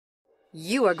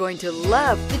You are going to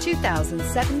love the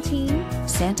 2017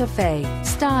 Santa Fe.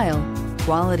 Style,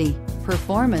 quality,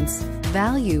 performance,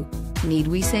 value. Need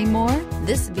we say more?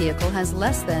 This vehicle has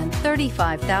less than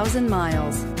 35,000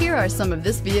 miles. Here are some of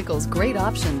this vehicle's great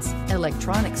options: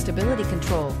 electronic stability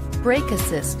control, brake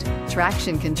assist,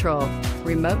 traction control,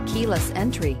 remote keyless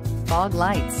entry, fog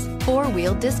lights,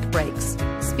 four-wheel disc brakes,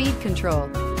 speed control,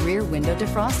 rear window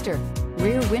defroster,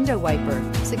 rear window wiper,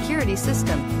 security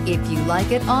system. If you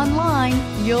like it online,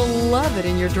 you'll love it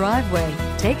in your driveway.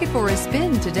 Take it for a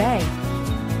spin today.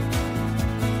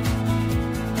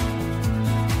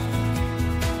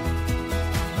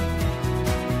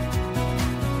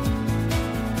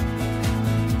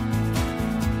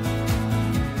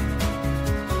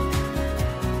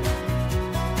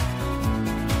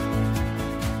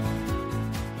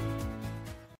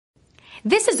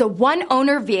 This is a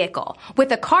one-owner vehicle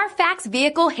with a Carfax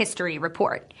Vehicle History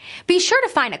Report. Be sure to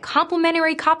find a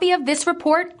complimentary copy of this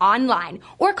report online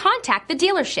or contact the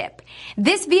dealership.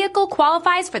 This vehicle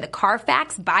qualifies for the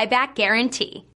Carfax Buyback Guarantee.